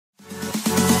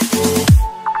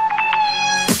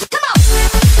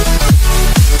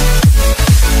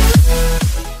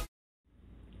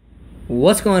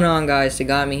What's going on, guys?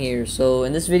 Tegame here. So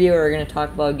in this video we're going to talk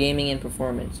about gaming and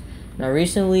performance. Now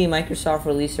recently Microsoft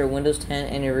released their Windows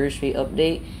 10 Anniversary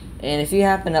update, and if you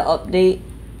happen to update,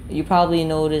 you probably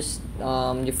noticed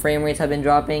your frame rates have been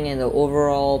dropping and the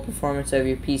overall performance of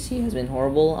your PC has been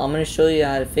horrible. I'm going to show you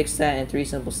how to fix that in 3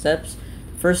 simple steps.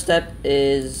 First step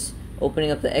is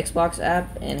opening up the Xbox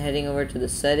app and heading over to the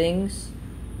settings,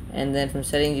 and then from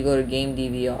settings you go to game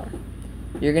DVR.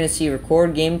 You're going to see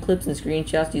record game clips and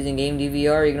screenshots using game DVR.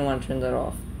 You're going to want to turn that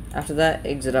off. After that,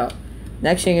 exit out.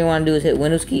 Next thing you want to do is hit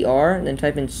Windows key R, then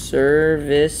type in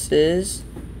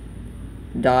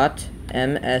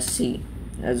services.msc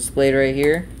as displayed right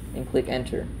here, and click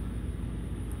enter.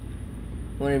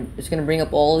 It's going to bring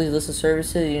up all these lists of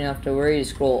services. You don't have to worry. You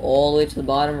scroll all the way to the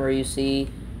bottom where you see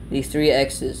these 3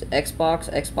 X's: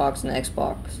 Xbox, Xbox, and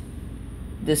Xbox.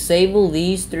 Disable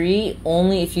these 3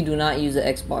 only if you do not use the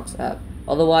Xbox app.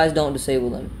 Otherwise, don't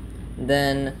disable them.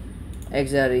 Then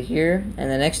exit out of here, and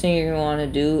the next thing you're going to want to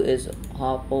do is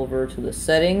hop over to the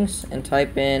settings and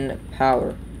type in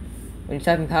power. When you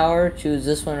type in power, choose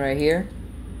this one right here,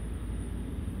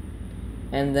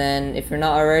 and then if you're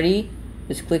not already,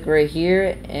 just click right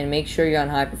here and make sure you're on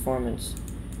high performance.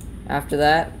 After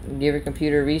that, give your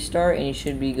computer a restart and you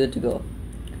should be good to go.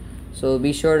 So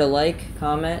be sure to like,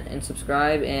 comment, and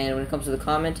subscribe, and when it comes to the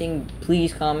commenting,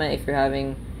 please comment if you're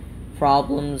having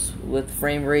problems with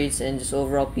frame rates and just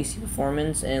overall PC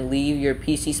performance, and leave your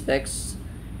PC specs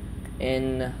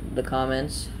in the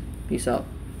comments. Peace out.